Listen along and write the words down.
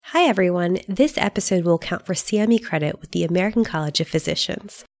Hi everyone, this episode will count for CME credit with the American College of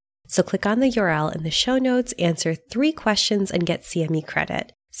Physicians. So click on the URL in the show notes, answer 3 questions, and get CME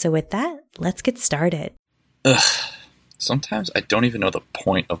credit. So with that, let's get started. Sometimes I don't even know the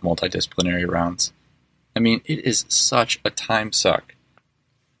point of multidisciplinary rounds. I mean, it is such a time suck.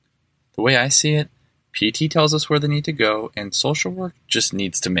 The way I see it, PT tells us where they need to go, and social work just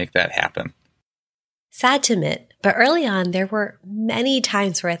needs to make that happen. Sad to admit, but early on there were many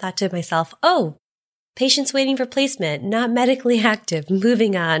times where I thought to myself, oh, patients waiting for placement, not medically active,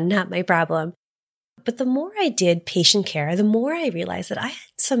 moving on, not my problem. But the more I did patient care, the more I realized that I had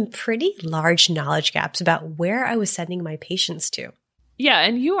some pretty large knowledge gaps about where I was sending my patients to. Yeah,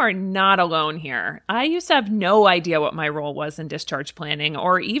 and you are not alone here. I used to have no idea what my role was in discharge planning,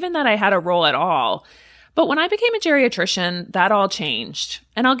 or even that I had a role at all. But when I became a geriatrician, that all changed.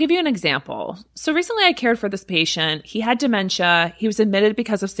 And I'll give you an example. So recently I cared for this patient. He had dementia. He was admitted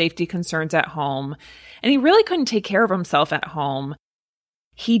because of safety concerns at home, and he really couldn't take care of himself at home.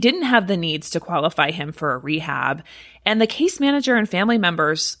 He didn't have the needs to qualify him for a rehab. And the case manager and family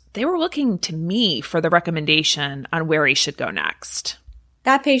members, they were looking to me for the recommendation on where he should go next.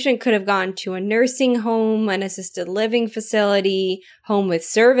 That patient could have gone to a nursing home, an assisted living facility, home with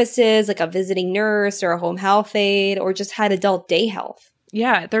services like a visiting nurse or a home health aide, or just had adult day health.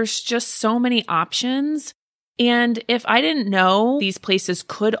 Yeah, there's just so many options. And if I didn't know these places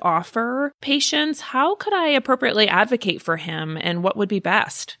could offer patients, how could I appropriately advocate for him and what would be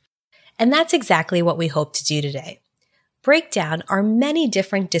best? And that's exactly what we hope to do today. Break down our many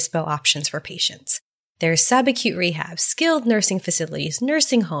different dispo options for patients. There's subacute rehab, skilled nursing facilities,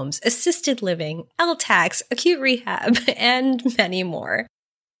 nursing homes, assisted living, LTACs, acute rehab, and many more.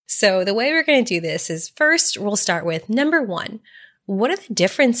 So the way we're going to do this is first, we'll start with number 1. What are the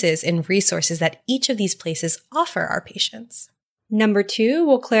differences in resources that each of these places offer our patients? Number 2,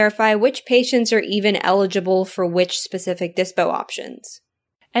 we'll clarify which patients are even eligible for which specific dispo options.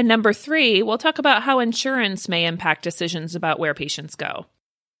 And number 3, we'll talk about how insurance may impact decisions about where patients go.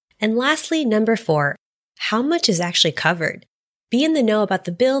 And lastly, number 4, how much is actually covered? Be in the know about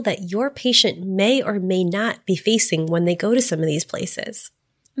the bill that your patient may or may not be facing when they go to some of these places.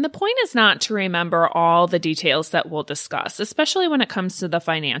 And the point is not to remember all the details that we'll discuss, especially when it comes to the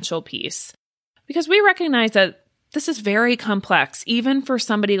financial piece, because we recognize that this is very complex, even for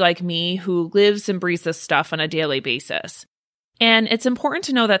somebody like me who lives and breathes this stuff on a daily basis. And it's important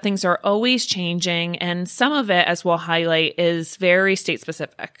to know that things are always changing, and some of it, as we'll highlight, is very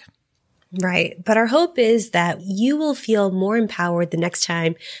state-specific. Right. But our hope is that you will feel more empowered the next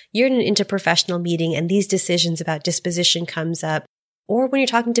time you're in an interprofessional meeting and these decisions about disposition comes up, or when you're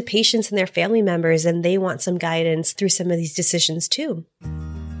talking to patients and their family members and they want some guidance through some of these decisions too.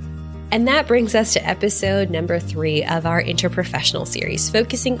 And that brings us to episode number 3 of our interprofessional series,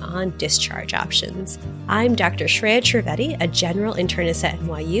 focusing on discharge options. I'm Dr. Shreya Trivedi, a general internist at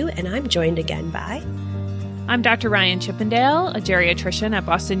NYU, and I'm joined again by... I'm Dr. Ryan Chippendale, a geriatrician at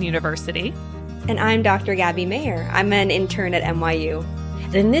Boston University. And I'm Dr. Gabby Mayer. I'm an intern at NYU.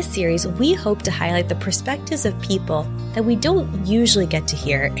 And in this series, we hope to highlight the perspectives of people that we don't usually get to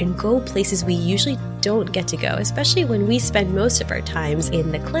hear and go places we usually don't get to go, especially when we spend most of our times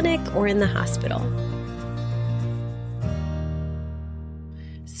in the clinic or in the hospital.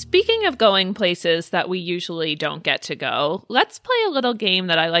 Speaking of going places that we usually don't get to go, let's play a little game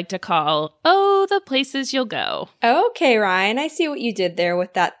that I like to call, Oh, the Places You'll Go. Okay, Ryan, I see what you did there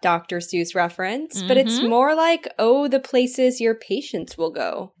with that Dr. Seuss reference, but it's more like, oh, the places your patients will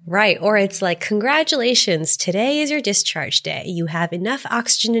go. Right, or it's like, congratulations, today is your discharge day. You have enough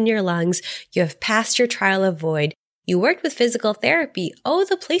oxygen in your lungs. You have passed your trial of void. You worked with physical therapy. Oh,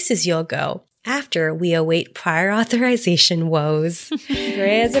 the places you'll go. After we await prior authorization woes.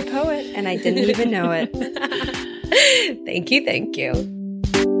 Gray as a poet, and I didn't even know it. Thank you.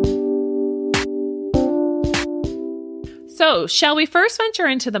 So, shall we first venture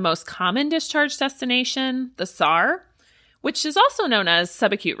into the most common discharge destination, the SAR, which is also known as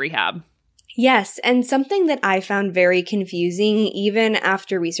subacute rehab? Yes, and something that I found very confusing, even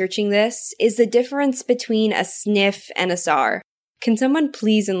after researching this, is the difference between a SNF and a SAR. Can someone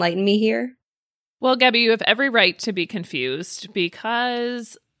please enlighten me here? Well, Gabby, you have every right to be confused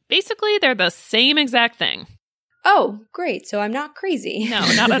because basically they're the same exact thing. Oh, great. So I'm not crazy. No,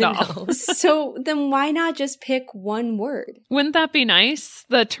 not at all. No. So then why not just pick one word? Wouldn't that be nice?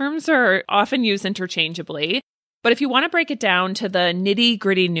 The terms are often used interchangeably. But if you want to break it down to the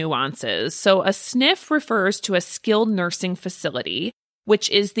nitty-gritty nuances, so a SNF refers to a skilled nursing facility, which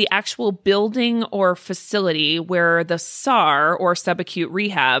is the actual building or facility where the SAR, or subacute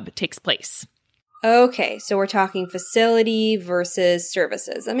rehab, takes place. Okay, so we're talking facility versus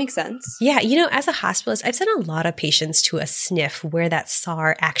services. That makes sense. Yeah, as a hospitalist, I've sent a lot of patients to a SNF where that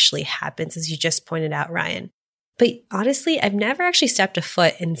SAR actually happens, as you just pointed out, Ryan. But honestly, I've never actually stepped a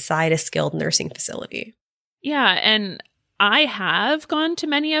foot inside a skilled nursing facility. Yeah, and I have gone to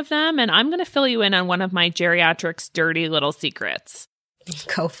many of them, and I'm going to fill you in on one of my geriatrics dirty little secrets.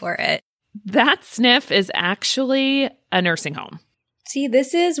 Go for it. That SNF is actually a nursing home. See,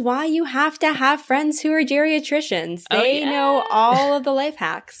 this is why you have to have friends who are geriatricians. They know all of the life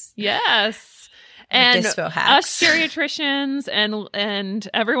hacks. Yes. And Dispo hacks. Us geriatricians and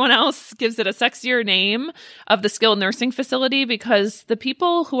everyone else gives it a sexier name of the skilled nursing facility because the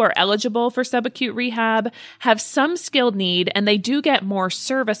people who are eligible for subacute rehab have some skilled need and they do get more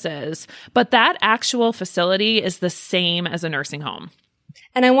services, but that actual facility is the same as a nursing home.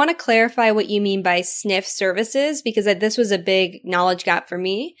 And I want to clarify what you mean by SNF services because this was a big knowledge gap for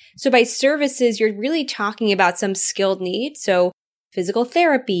me. So by services, you're really talking about some skilled need. So physical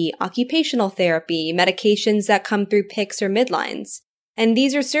therapy, occupational therapy, medications that come through PICS or midlines. And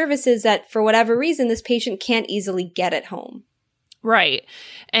these are services that for whatever reason, this patient can't easily get at home. Right.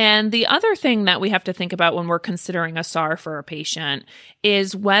 And the other thing that we have to think about when we're considering a SAR for a patient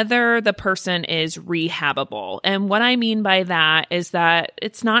is whether the person is rehabable. And what I mean by that is that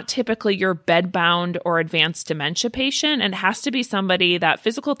it's not typically your bedbound or advanced dementia patient, and it has to be somebody that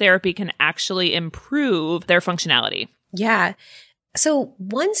physical therapy can actually improve their functionality. Yeah. So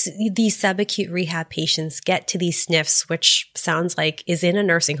once these subacute rehab patients get to these SNFs, which sounds like is in a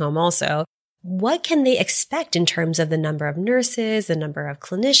nursing home also, what can they expect in terms of the number of nurses, the number of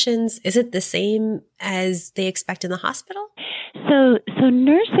clinicians? Is it the same as they expect in the hospital? So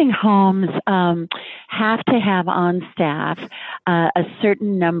nursing homes have to have on staff a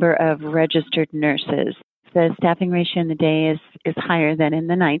certain number of registered nurses. The staffing ratio in the day is higher than in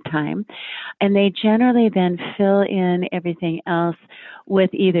the nighttime. And they generally then fill in everything else with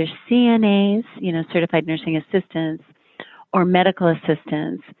either CNAs, certified nursing assistants, or medical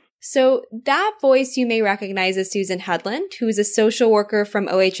assistants. So that voice you may recognize as Susan Headland, who is a social worker from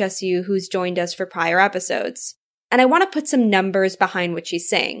OHSU who's joined us for prior episodes. And I want to put some numbers behind what she's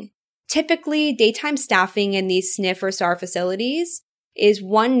saying. Typically, daytime staffing in these SNF or SAR facilities is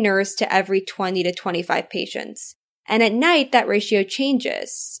 1 nurse to every 20 to 25 patients. And at night, that ratio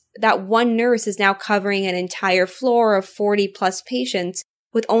changes. That 1 nurse is now covering an entire floor of 40 plus patients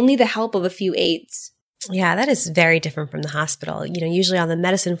with only the help of a few aides. Yeah, that is very different from the hospital. Usually on the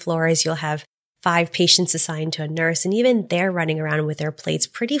medicine floors, you'll have 5 patients assigned to a nurse, and even they're running around with their plates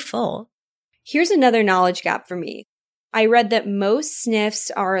pretty full. Here's another knowledge gap for me. I read that most SNFs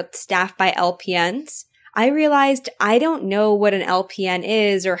are staffed by LPNs. I realized I don't know what an LPN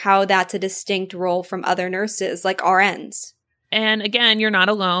is or how that's a distinct role from other nurses like RNs. And again, you're not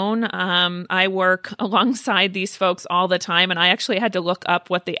alone. I work alongside these folks all the time, and I actually had to look up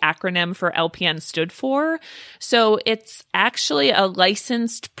what the acronym for LPN stood for. So it's actually a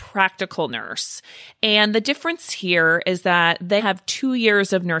licensed practical nurse. And the difference here is that they have 2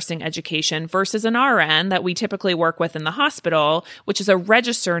 years of nursing education versus an RN that we typically work with in the hospital, which is a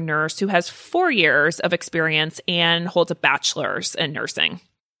registered nurse who has 4 years of experience and holds a bachelor's in nursing.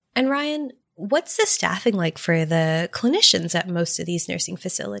 And Ryan, what's the staffing like for the clinicians at most of these nursing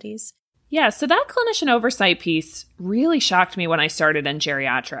facilities? Yeah, so that clinician oversight piece really shocked me when I started in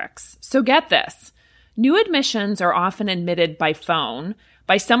geriatrics. So get this. New admissions are often admitted by phone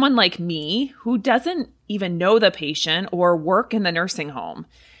by someone like me who doesn't even know the patient or work in the nursing home.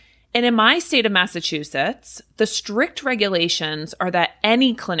 And in my state of Massachusetts, the strict regulations are that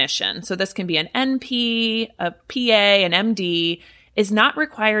any clinician, so this can be an NP, a PA, an MD, is not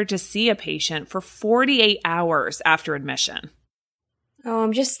required to see a patient for 48 hours after admission. Oh,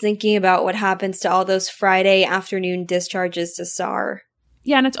 I'm just thinking about what happens to all those Friday afternoon discharges to SAR.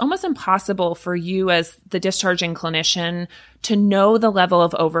 Yeah, and it's almost impossible for you as the discharging clinician to know the level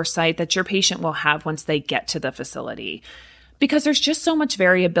of oversight that your patient will have once they get to the facility, because there's just so much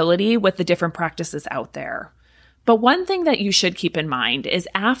variability with the different practices out there. But one thing that you should keep in mind is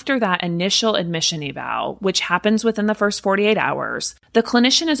after that initial admission eval, which happens within the first 48 hours, the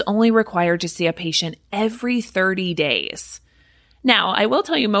clinician is only required to see a patient every 30 days. Now, I will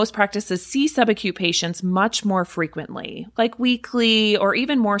tell you most practices see subacute patients much more frequently, like weekly or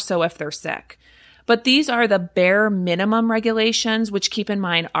even more so if they're sick. But these are the bare minimum regulations, which keep in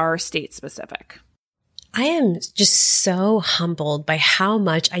mind are state specific. I am just so humbled by how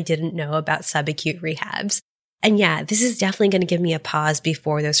much I didn't know about subacute rehabs. And yeah, this is definitely going to give me a pause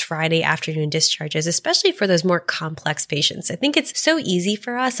before those Friday afternoon discharges, especially for those more complex patients. I think it's so easy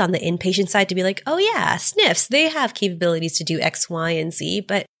for us on the inpatient side to be like, oh yeah, SNFs, they have capabilities to do X, Y, and Z.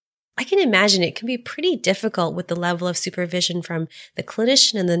 But I can imagine it can be pretty difficult with the level of supervision from the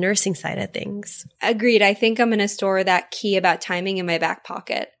clinician and the nursing side of things. Agreed. I think I'm going to store that key about timing in my back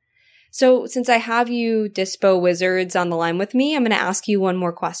pocket. So since I have you dispo wizards on the line with me, I'm going to ask you one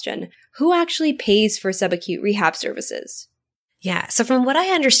more question. Who actually pays for subacute rehab services? Yeah. So from what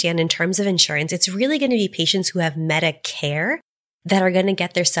I understand in terms of insurance, it's really going to be patients who have Medicare that are going to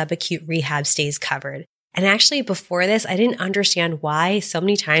get their subacute rehab stays covered. And actually before this, I didn't understand why so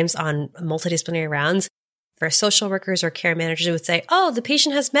many times on multidisciplinary rounds for social workers or care managers would say, oh, the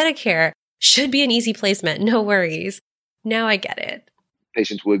patient has Medicare, should be an easy placement, no worries. Now I get it.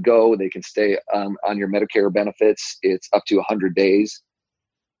 Patients would go, they can stay on your Medicare benefits. It's up to 100 days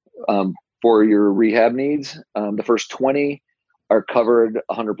for your rehab needs. The first 20 are covered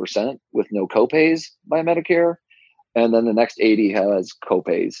 100% with no copays by Medicare. And then the next 80 has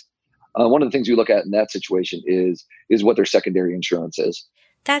copays. One of the things we look at in that situation is what their secondary insurance is.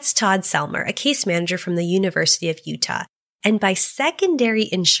 That's Todd Selmer, a case manager from the University of Utah. And by secondary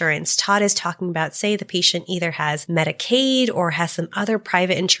insurance, Todd is talking about, say, the patient either has Medicaid or has some other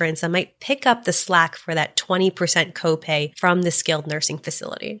private insurance that might pick up the slack for that 20% copay from the skilled nursing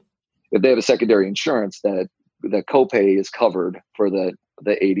facility. If they have a secondary insurance, that the copay is covered for the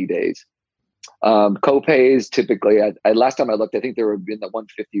 80 days. Copays typically, last time I looked, I think they were in the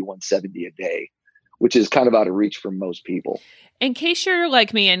 150, 170 a day, which is kind of out of reach for most people. In case you're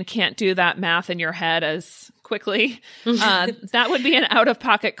like me and can't do that math in your head as quickly, that would be an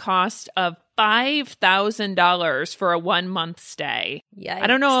out-of-pocket cost of $5,000 for a 1-month stay. Yikes. I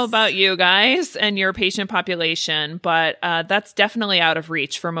don't know about you guys and your patient population, but that's definitely out of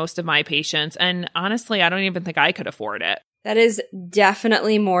reach for most of my patients. And honestly, I don't even think I could afford it. That is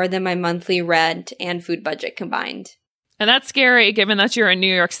definitely more than my monthly rent and food budget combined. And that's scary given that you're in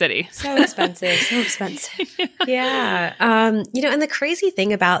New York City. So expensive, so expensive. Yeah. And the crazy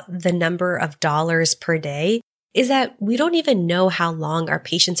thing about the number of dollars per day is that we don't even know how long our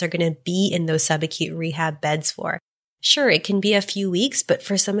patients are going to be in those subacute rehab beds for. Sure, it can be a few weeks, but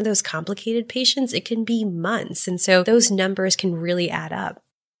for some of those complicated patients, it can be months. And so those numbers can really add up.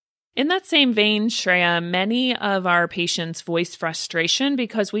 In that same vein, Shreya, many of our patients voice frustration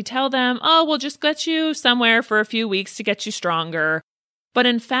because we tell them, oh, we'll just get you somewhere for a few weeks to get you stronger. But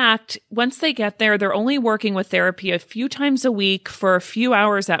in fact, once they get there, they're only working with therapy a few times a week for a few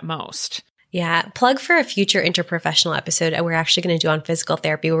hours at most. Yeah, plug for a future interprofessional episode we're actually going to do on physical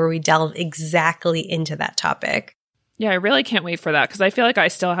therapy where we delve exactly into that topic. Yeah, I really can't wait for that because I feel like I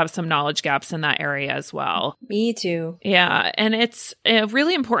still have some knowledge gaps in that area as well. Me too. Yeah, and it's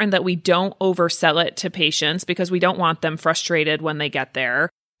really important that we don't oversell it to patients because we don't want them frustrated when they get there.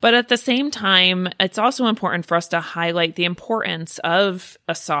 But at the same time, it's also important for us to highlight the importance of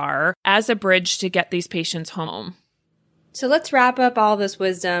a SAR as a bridge to get these patients home. So let's wrap up all this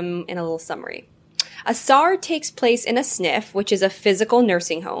wisdom in a little summary. A SAR takes place in a SNF, which is a physical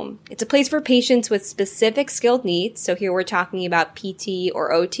nursing home. It's a place for patients with specific skilled needs, so here we're talking about PT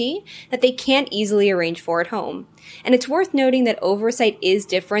or OT, that they can't easily arrange for at home. And it's worth noting that oversight is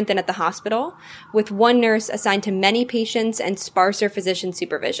different than at the hospital, with one nurse assigned to many patients and sparser physician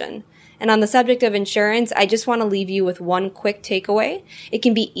supervision. And on the subject of insurance, I just want to leave you with one quick takeaway. It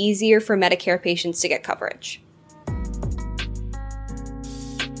can be easier for Medicare patients to get coverage.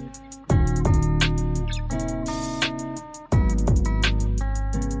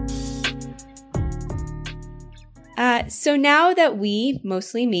 So now that we,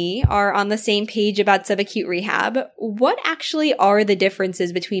 mostly me, are on the same page about subacute rehab, what actually are the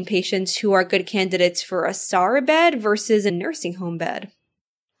differences between patients who are good candidates for a SAR bed versus a nursing home bed?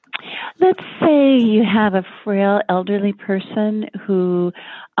 Let's say you have a frail elderly person who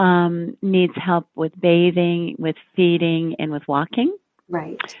needs help with bathing, with feeding, and with walking.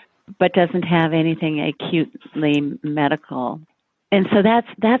 Right. But doesn't have anything acutely medical. And so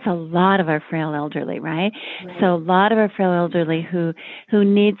that's a lot of our frail elderly, right? So a lot of our frail elderly who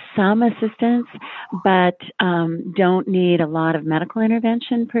need some assistance, but don't need a lot of medical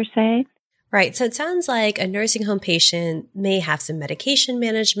intervention per se. Right. So it sounds like a nursing home patient may have some medication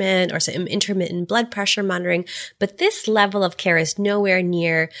management or some intermittent blood pressure monitoring, but this level of care is nowhere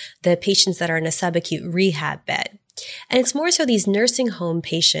near the patients that are in a subacute rehab bed. And it's more so these nursing home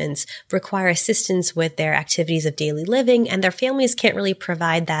patients require assistance with their activities of daily living, and their families can't really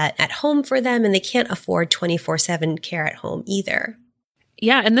provide that at home for them, and they can't afford 24/7 care at home either.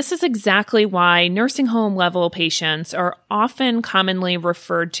 Yeah, and this is exactly why nursing home level patients are often commonly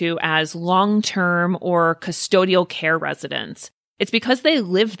referred to as long-term or custodial care residents. It's because they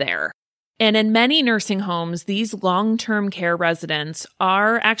live there. And in many nursing homes, these long-term care residents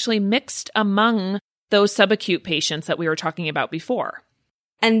are actually mixed among those subacute patients that we were talking about before.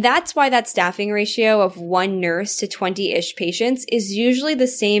 And that's why that staffing ratio of 1 nurse to 20-ish patients is usually the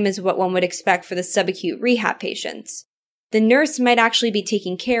same as what one would expect for the subacute rehab patients. The nurse might actually be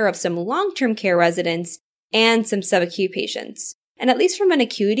taking care of some long-term care residents and some subacute patients. And at least from an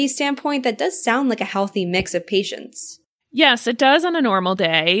acuity standpoint, that does sound like a healthy mix of patients. Yes, it does on a normal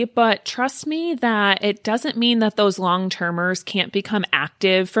day, but trust me that it doesn't mean that those long-termers can't become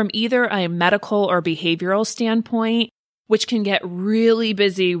active from either a medical or behavioral standpoint, which can get really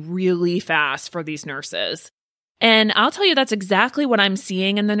busy really fast for these nurses. And I'll tell you, that's exactly what I'm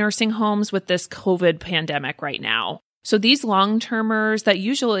seeing in the nursing homes with this COVID pandemic right now. So these long-termers that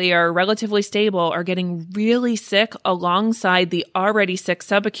usually are relatively stable are getting really sick alongside the already sick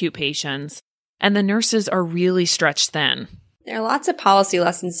subacute patients, and the nurses are really stretched thin. There are lots of policy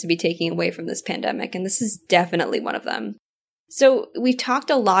lessons to be taken away from this pandemic, and this is definitely one of them. So we've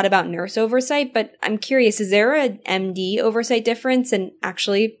talked a lot about nurse oversight, but I'm curious, is there an MD oversight difference? And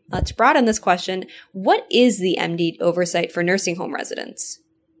actually, let's broaden this question. What is the MD oversight for nursing home residents?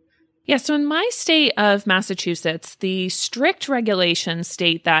 Yeah, so in my state of Massachusetts, the strict regulations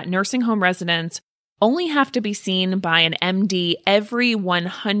state that nursing home residents only have to be seen by an MD every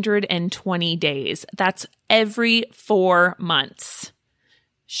 120 days. That's every 4 months.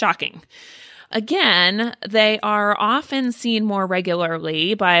 Shocking. Again, they are often seen more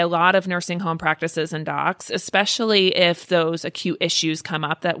regularly by a lot of nursing home practices and docs, especially if those acute issues come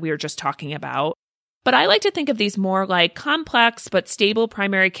up that we were just talking about. But I like to think of these more like complex but stable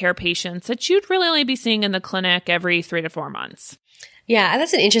primary care patients that you'd really only be seeing in the clinic every 3 to 4 months. Yeah,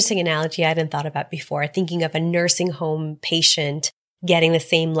 that's an interesting analogy I hadn't thought about before, thinking of a nursing home patient getting the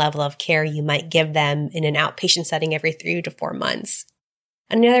same level of care you might give them in an outpatient setting every 3 to 4 months.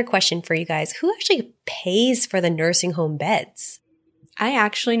 Another question for you guys, who actually pays for the nursing home beds? I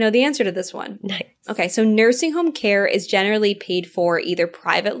actually know the answer to this one. Nice. Okay, so nursing home care is generally paid for either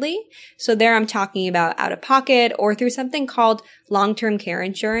privately, so there I'm talking about out of pocket, or through something called long-term care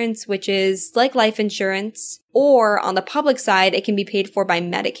insurance, which is like life insurance, or on the public side, it can be paid for by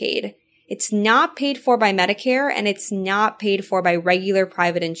Medicaid. It's not paid for by Medicare, and it's not paid for by regular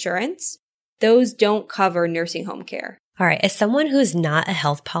private insurance. Those don't cover nursing home care. All right, as someone who's not a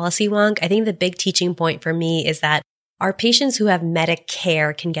health policy wonk, I think the big teaching point for me is that our patients who have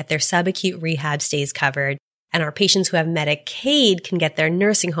Medicare can get their subacute rehab stays covered, and our patients who have Medicaid can get their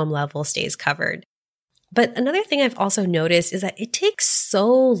nursing home level stays covered. But another thing I've also noticed is that it takes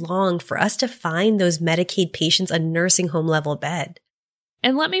so long for us to find those Medicaid patients a nursing home level bed.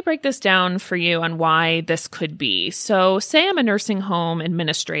 And let me break this down for you on why this could be. So say I'm a nursing home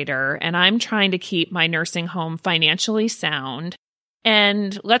administrator and I'm trying to keep my nursing home financially sound.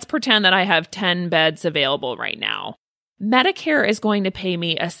 And let's pretend that I have 10 beds available right now. Medicare is going to pay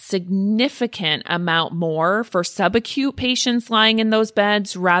me a significant amount more for subacute patients lying in those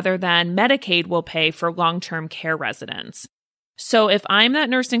beds rather than Medicaid will pay for long-term care residents. So if I'm that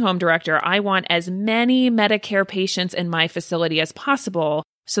nursing home director, I want as many Medicare patients in my facility as possible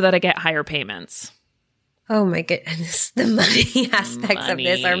so that I get higher payments. Oh my goodness. The money aspects of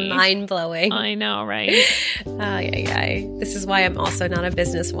this are mind-blowing. I know, right? This is why I'm also not a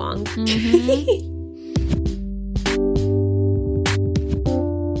business wonk. Mm-hmm.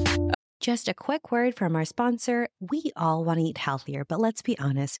 Just a quick word from our sponsor. We all want to eat healthier, but let's be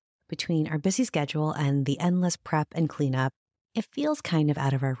honest, between our busy schedule and the endless prep and cleanup, it feels kind of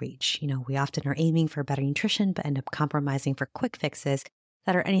out of our reach. You know, we often are aiming for better nutrition, but end up compromising for quick fixes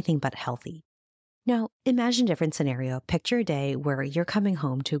that are anything but healthy. Now, imagine a different scenario. Picture a day where you're coming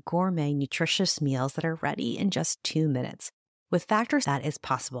home to gourmet, nutritious meals that are ready in just 2 minutes. With Factor, that is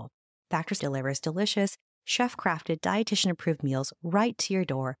possible. Factor delivers delicious, chef-crafted, dietitian-approved meals right to your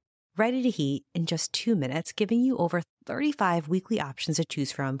door, ready to heat in just 2 minutes, giving you over 35 weekly options to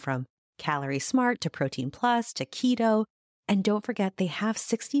choose from Calorie Smart to Protein Plus to Keto. And don't forget, they have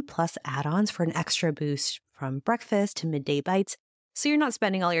 60 plus add-ons for an extra boost, from breakfast to midday bites, so you're not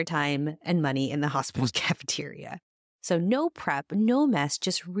spending all your time and money in the hospital cafeteria. So no prep, no mess,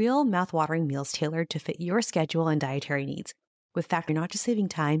 just real mouth-watering meals tailored to fit your schedule and dietary needs. With Factor, you're not just saving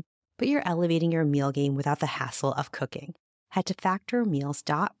time, but you're elevating your meal game without the hassle of cooking. Head to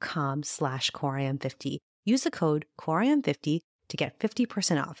factormeals.com/CoreIam50. Use the code CoreIam50 to get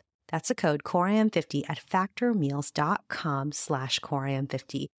 50% off. That's the code CoreIam50 at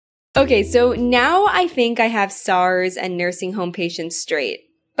factormeals.com/CoreIam50. Okay, so now I think I have SARS and nursing home patients straight.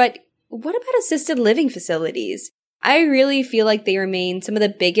 But what about assisted living facilities? I really feel like they remain some of the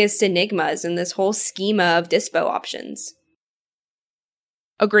biggest enigmas in this whole schema of dispo options.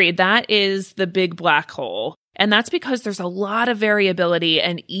 Agreed. That is the big black hole. And that's because there's a lot of variability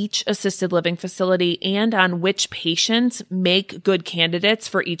in each assisted living facility and on which patients make good candidates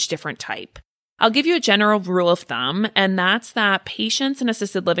for each different type. I'll give you a general rule of thumb, and that's that patients in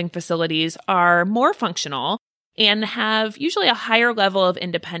assisted living facilities are more functional and have usually a higher level of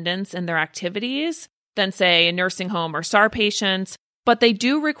independence in their activities than, say, a nursing home or SAR patients, but they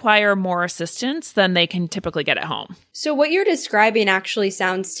do require more assistance than they can typically get at home. So what you're describing actually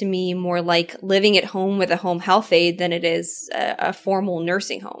sounds to me more like living at home with a home health aide than it is a formal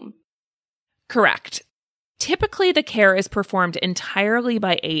nursing home. Correct. Typically, the care is performed entirely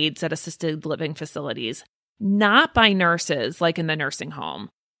by aides at assisted living facilities, not by nurses like in the nursing home.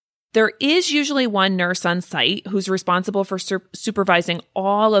 There is usually one nurse on site who's responsible for supervising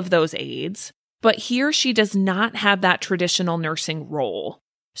all of those aides, but he or she does not have that traditional nursing role.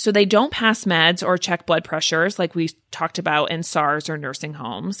 So they don't pass meds or check blood pressures like we talked about in SARS or nursing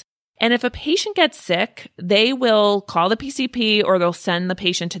homes. And if a patient gets sick, they will call the PCP or they'll send the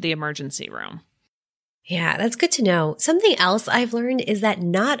patient to the emergency room. Yeah, that's good to know. Something else I've learned is that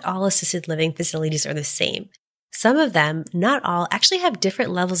not all assisted living facilities are the same. Some of them, not all, actually have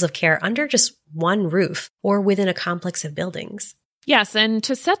different levels of care under just one roof or within a complex of buildings. Yes, and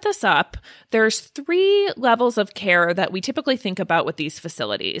to set this up, there's 3 levels of care that we typically think about with these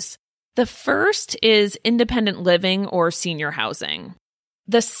facilities. The first is independent living or senior housing.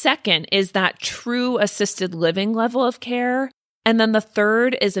 The second is that true assisted living level of care. And then the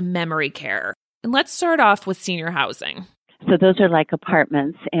third is a memory care. And let's start off with senior housing. So those are like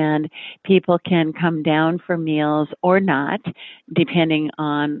apartments, and people can come down for meals or not, depending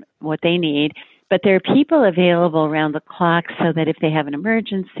on what they need. But there are people available around the clock so that if they have an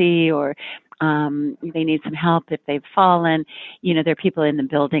emergency or they need some help if they've fallen, there are people in the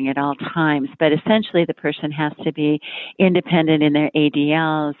building at all times. But essentially the person has to be independent in their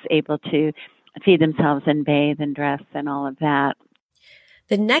ADLs, able to feed themselves and bathe and dress and all of that.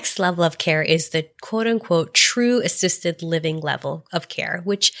 The next level of care is the quote unquote true assisted living level of care,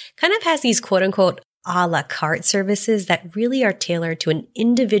 which kind of has these quote unquote a la carte services that really are tailored to an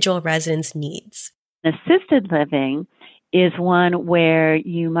individual resident's needs. Assisted living is one where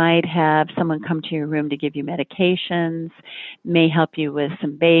you might have someone come to your room to give you medications, may help you with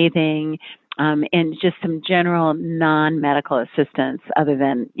some bathing, and just some general non-medical assistance other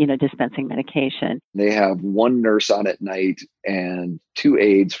than, dispensing medication. They have one nurse on at night and 2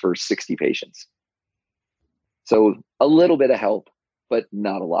 aides for 60 patients. So a little bit of help, but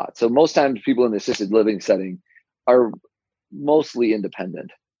not a lot. So most times people in the assisted living setting are mostly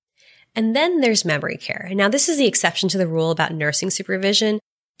independent. And then there's memory care. Now, this is the exception to the rule about nursing supervision,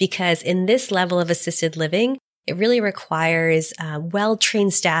 because in this level of assisted living, it really requires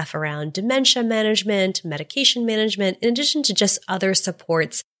well-trained staff around dementia management, medication management, in addition to just other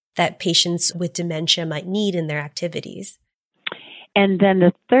supports that patients with dementia might need in their activities. And then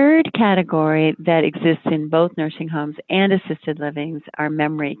the third category that exists in both nursing homes and assisted livings are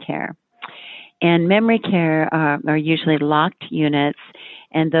memory care. And memory care are usually locked units,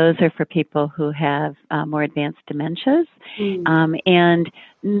 and those are for people who have more advanced dementias. And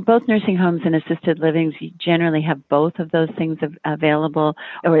both nursing homes and assisted livings generally have both of those things available,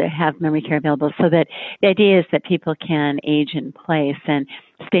 or have memory care available, so that the idea is that people can age in place and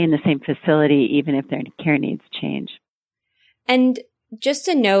stay in the same facility even if their care needs change. And just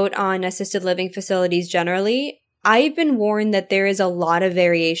a note on assisted living facilities generally, I've been warned that there is a lot of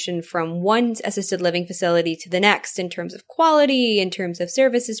variation from one assisted living facility to the next in terms of quality, in terms of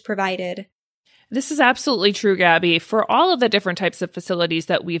services provided. This is absolutely true, Gabby, for all of the different types of facilities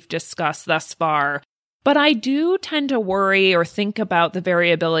that we've discussed thus far. But I do tend to worry or think about the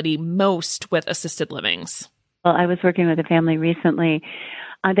variability most with assisted livings. Well, I was working with a family recently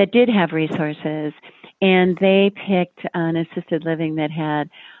that did have resources, and they picked an assisted living that had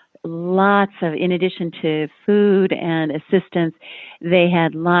lots of, in addition to food and assistance, they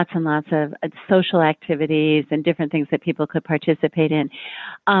had lots and lots of social activities and different things that people could participate in.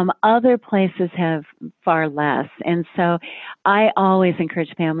 Other places have far less. And so I always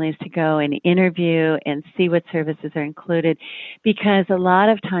encourage families to go and interview and see what services are included, because a lot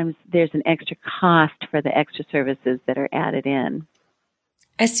of times there's an extra cost for the extra services that are added in.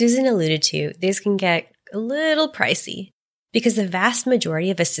 As Susan alluded to, these can get a little pricey, because the vast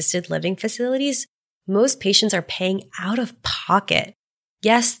majority of assisted living facilities, most patients are paying out of pocket.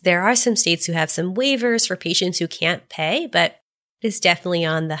 Yes, there are some states who have some waivers for patients who can't pay, but it's definitely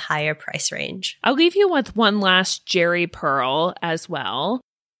on the higher price range. I'll leave you with one last Jerry Pearl as well,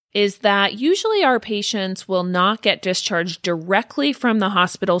 is that usually our patients will not get discharged directly from the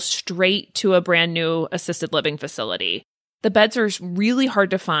hospital straight to a brand new assisted living facility. The beds are really hard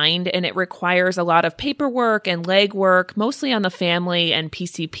to find, and it requires a lot of paperwork and legwork, mostly on the family and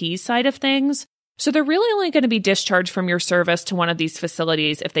PCP side of things. So they're really only going to be discharged from your service to one of these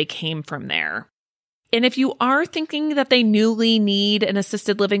facilities if they came from there. And if you are thinking that they newly need an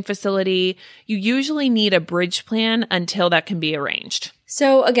assisted living facility, you usually need a bridge plan until that can be arranged.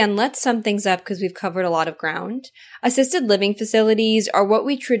 So again, let's sum things up because we've covered a lot of ground. Assisted living facilities are what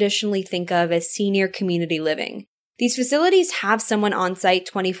we traditionally think of as senior community living. These facilities have someone on site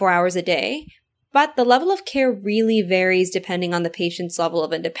 24 hours a day, but the level of care really varies depending on the patient's level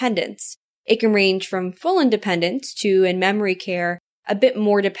of independence. It can range from full independence to, in memory care, a bit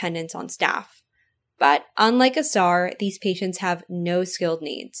more dependence on staff. But unlike a SAR, these patients have no skilled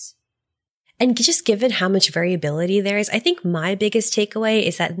needs. And just given how much variability there is, I think my biggest takeaway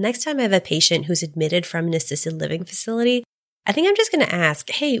is that next time I have a patient who's admitted from an assisted living facility, I think I'm just going to ask,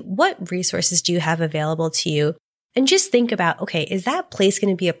 hey, what resources do you have available to you? And just think about, okay, is that place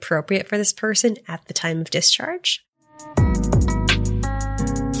going to be appropriate for this person at the time of discharge?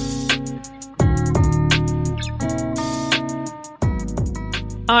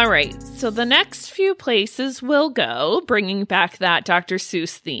 All right, so the next few places we'll go, bringing back that Dr.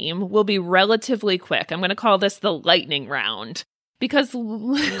 Seuss theme, will be relatively quick. I'm going to call this the lightning round because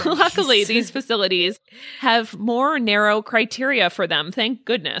luckily these facilities have more narrow criteria for them. Thank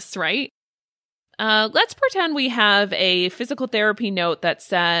goodness, right? Let's pretend we have a physical therapy note that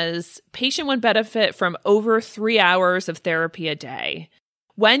says patient would benefit from over 3 hours of therapy a day.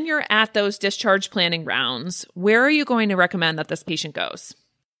 When you're at those discharge planning rounds, where are you going to recommend that this patient goes?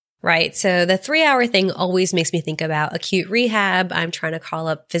 Right. So the 3-hour thing always makes me think about acute rehab. I'm trying to call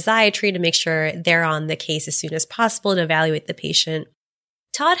up physiatry to make sure they're on the case as soon as possible to evaluate the patient.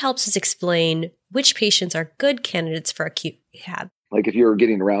 Todd helps us explain which patients are good candidates for acute rehab. Like if you're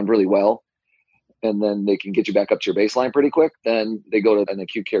getting around really well, and then they can get you back up to your baseline pretty quick, then they go to an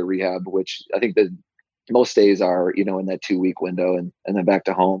acute care rehab, which I think that most days are, in that 2-week window and then back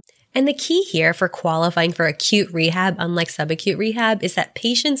to home. And the key here for qualifying for acute rehab, unlike subacute rehab, is that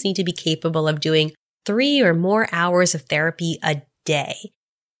patients need to be capable of doing 3 or more hours of therapy a day.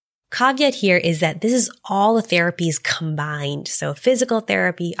 Caveat here is that this is all the therapies combined. So physical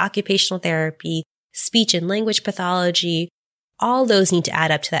therapy, occupational therapy, speech and language pathology, all those need to add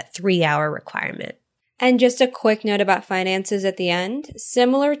up to that 3-hour requirement. And just a quick note about finances at the end.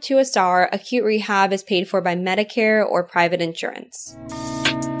 Similar to a SAR, acute rehab is paid for by Medicare or private insurance.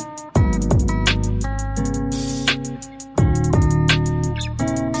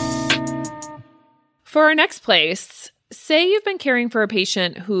 For our next place, say you've been caring for a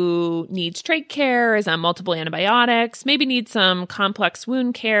patient who needs trach care, is on multiple antibiotics, maybe needs some complex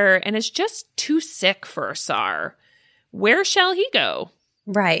wound care, and is just too sick for a SAR. Where shall he go?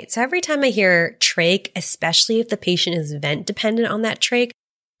 Right. So every time I hear trach, especially if the patient is vent dependent on that trach,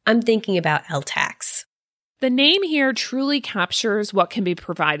 I'm thinking about LTACs. The name here truly captures what can be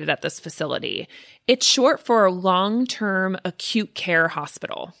provided at this facility. It's short for long-term acute care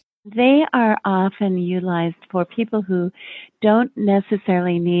hospital. They are often utilized for people who don't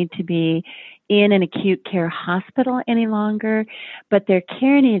necessarily need to be in an acute care hospital any longer, but their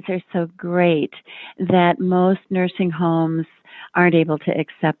care needs are so great that most nursing homes aren't able to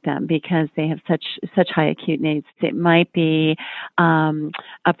accept them because they have such high acute needs. It might be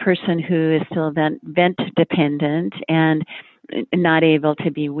a person who is still vent dependent and not able to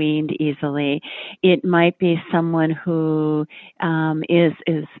be weaned easily. It might be someone who is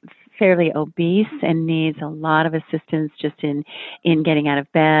fairly obese and needs a lot of assistance just in getting out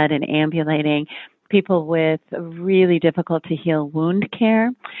of bed and ambulating. People with really difficult to heal wound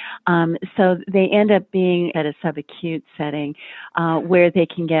care. So they end up being at a subacute setting where they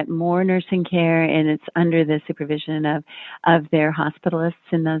can get more nursing care, and it's under the supervision of their hospitalists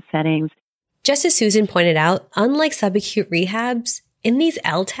in those settings. Just as Susan pointed out, unlike subacute rehabs, in these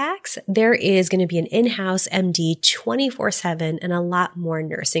LTACs, there is going to be an in-house MD 24/7 and a lot more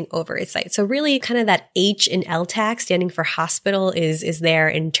nursing oversight. So really kind of that H in LTAC standing for hospital is there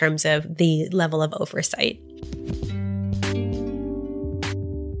in terms of the level of oversight.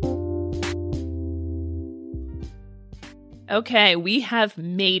 Okay, we have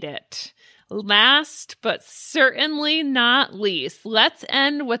made it. Last, but certainly not least, let's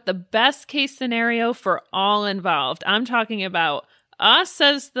end with the best case scenario for all involved. I'm talking about us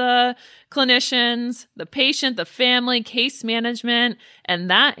as the clinicians, the patient, the family, case management, and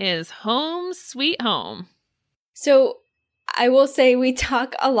that is home sweet home. So I will say we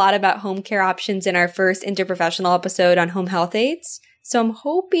talk a lot about home care options in our first interprofessional episode on home health aides. So I'm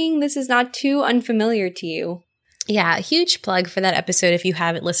hoping this is not too unfamiliar to you. Yeah, a huge plug for that episode if you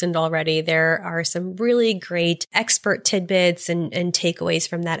haven't listened already. There are some really great expert tidbits and takeaways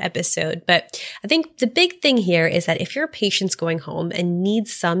from that episode. But I think the big thing here is that if your patient's going home and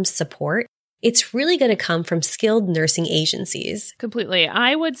needs some support, it's really going to come from skilled nursing agencies. Completely.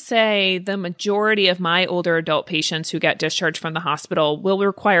 I would say the majority of my older adult patients who get discharged from the hospital will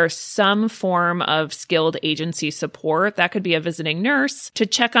require some form of skilled agency support. That could be a visiting nurse to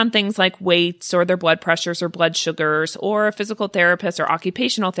check on things like weights or their blood pressures or blood sugars, or a physical therapist or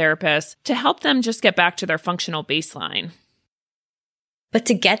occupational therapist to help them just get back to their functional baseline. But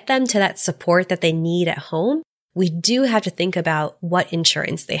to get them to that support that they need at home, we do have to think about what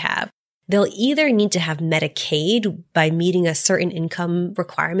insurance they have. They'll either need to have Medicaid by meeting a certain income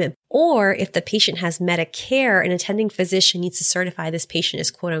requirement, or if the patient has Medicare, an attending physician needs to certify this patient as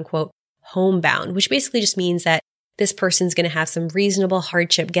quote unquote homebound, which basically just means that this person's going to have some reasonable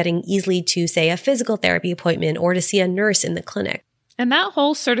hardship getting easily to, say, a physical therapy appointment or to see a nurse in the clinic. And that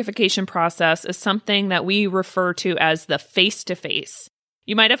whole certification process is something that we refer to as the face-to-face.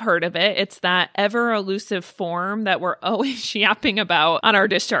 You might have heard of it. It's that ever-elusive form that we're always yapping about on our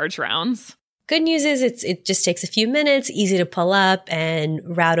discharge rounds. Good news is it just takes a few minutes, easy to pull up, and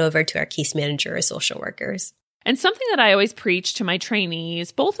route over to our case manager or social workers. And something that I always preach to my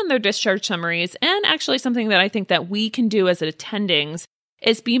trainees, both in their discharge summaries and actually something that I think that we can do as attendings,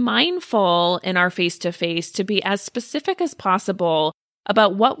 is be mindful in our face-to-face to be as specific as possible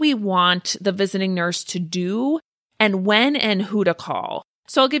about what we want the visiting nurse to do and when and who to call.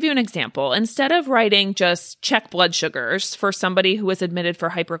 So I'll give you an example. Instead of writing just check blood sugars for somebody who is admitted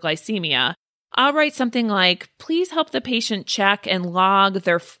for hyperglycemia, I'll write something like, please help the patient check and log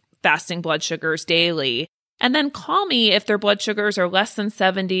their fasting blood sugars daily, and then call me if their blood sugars are less than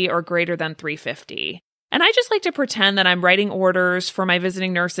 70 or greater than 350. And I just like to pretend that I'm writing orders for my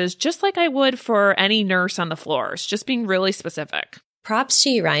visiting nurses just like I would for any nurse on the floors, just being really specific. Props to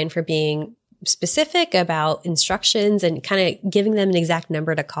you, Ryan, for being specific about instructions and kind of giving them an exact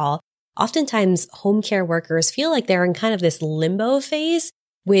number to call. Oftentimes, home care workers feel like they're in kind of this limbo phase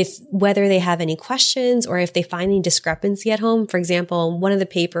with whether they have any questions or if they find any discrepancy at home. For example, one of the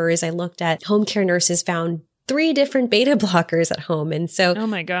papers I looked at, home care nurses found 3 different beta blockers at home. And so, oh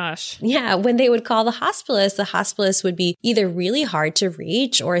my gosh. Yeah, when they would call the hospitalist would be either really hard to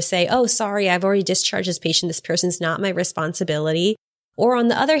reach or say, oh, sorry, I've already discharged this patient. This person's not my responsibility. Or on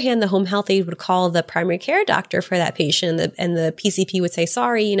the other hand, the home health aide would call the primary care doctor for that patient, and the PCP would say,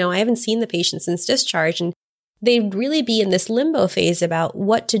 sorry, I haven't seen the patient since discharge. And they'd really be in this limbo phase about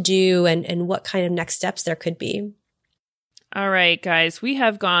what to do and what kind of next steps there could be. All right, guys, we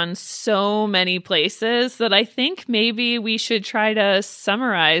have gone so many places that I think maybe we should try to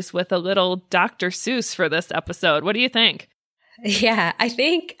summarize with a little Dr. Seuss for this episode. What do you think? Yeah, I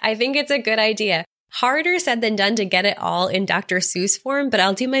think it's a good idea. Harder said than done to get it all in Dr. Seuss form, but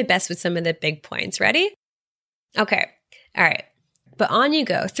I'll do my best with some of the big points. Ready? Okay. All right. But on you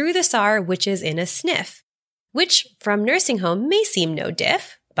go through the SAR, which is in a SNF, which from nursing home may seem no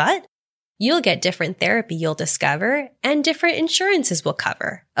diff, but you'll get different therapy you'll discover and different insurances will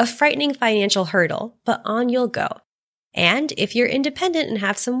cover. A frightening financial hurdle, but on you'll go. And if you're independent and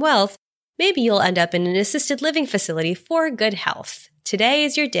have some wealth, maybe you'll end up in an assisted living facility for good health. Today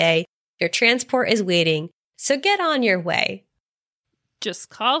is your day. Your transport is waiting, so get on your way. Just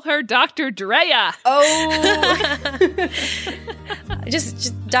call her Dr. Drea. Oh.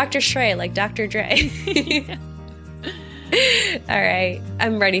 just Dr. Shrey, like Dr. Dre. All right,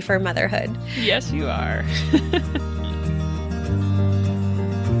 I'm ready for motherhood. Yes, you are.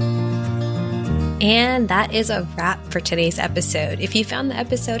 And that is a wrap for today's episode. If you found the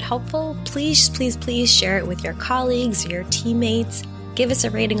episode helpful, please share it with your colleagues or your teammates. Give us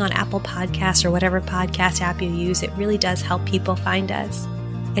a rating on Apple Podcasts or whatever podcast app you use. It really does help people find us.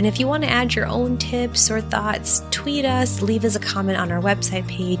 And if you want to add your own tips or thoughts, tweet us, leave us a comment on our website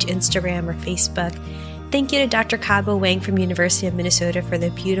page, Instagram, or Facebook. Thank you to Dr. Cabo Wang from University of Minnesota for the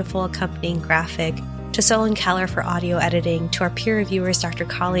beautiful accompanying graphic, to Solon Keller for audio editing, to our peer reviewers, Dr.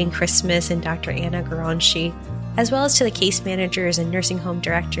 Colleen Christmas and Dr. Anna Garanshi, as well as to the case managers and nursing home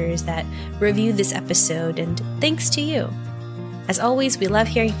directors that reviewed this episode, and thanks to you. As always, we love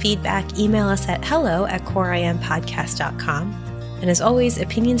hearing feedback. Email us at hello@coreimpodcast.com. And as always,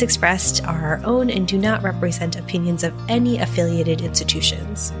 opinions expressed are our own and do not represent opinions of any affiliated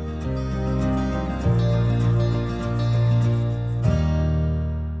institutions.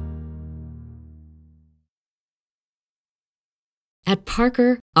 At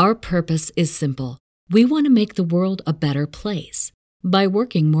Parker, our purpose is simple. We want to make the world a better place by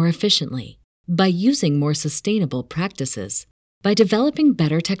working more efficiently, by using more sustainable practices, by developing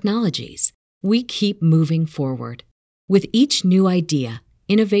better technologies, we keep moving forward. With each new idea,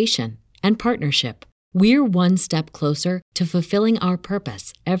 innovation, and partnership, we're one step closer to fulfilling our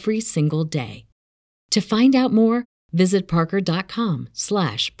purpose every single day. To find out more, visit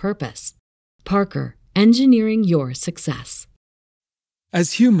parker.com/purpose. Parker, engineering your success.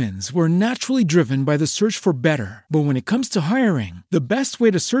 As humans, we're naturally driven by the search for better. But when it comes to hiring, the best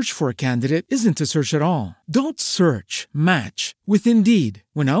way to search for a candidate isn't to search at all. Don't search, match with Indeed.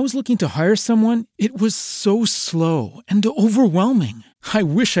 When I was looking to hire someone, it was so slow and overwhelming. I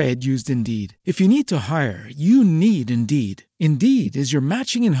wish I had used Indeed. If you need to hire, you need Indeed. Indeed is your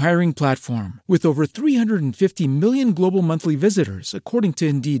matching and hiring platform with over 350 million global monthly visitors, according to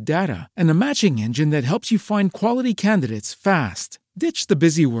Indeed data, and a matching engine that helps you find quality candidates fast. Ditch the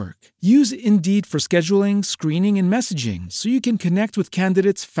busy work. Use Indeed for scheduling, screening, and messaging so you can connect with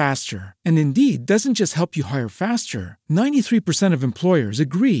candidates faster. And Indeed doesn't just help you hire faster. 93% of employers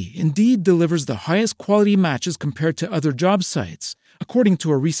agree Indeed delivers the highest quality matches compared to other job sites, according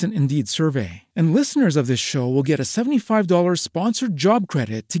to a recent Indeed survey. And listeners of this show will get a $75 sponsored job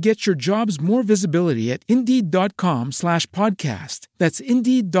credit to get your jobs more visibility at Indeed.com/podcast. That's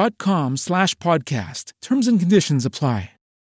Indeed.com/podcast. Terms and conditions apply.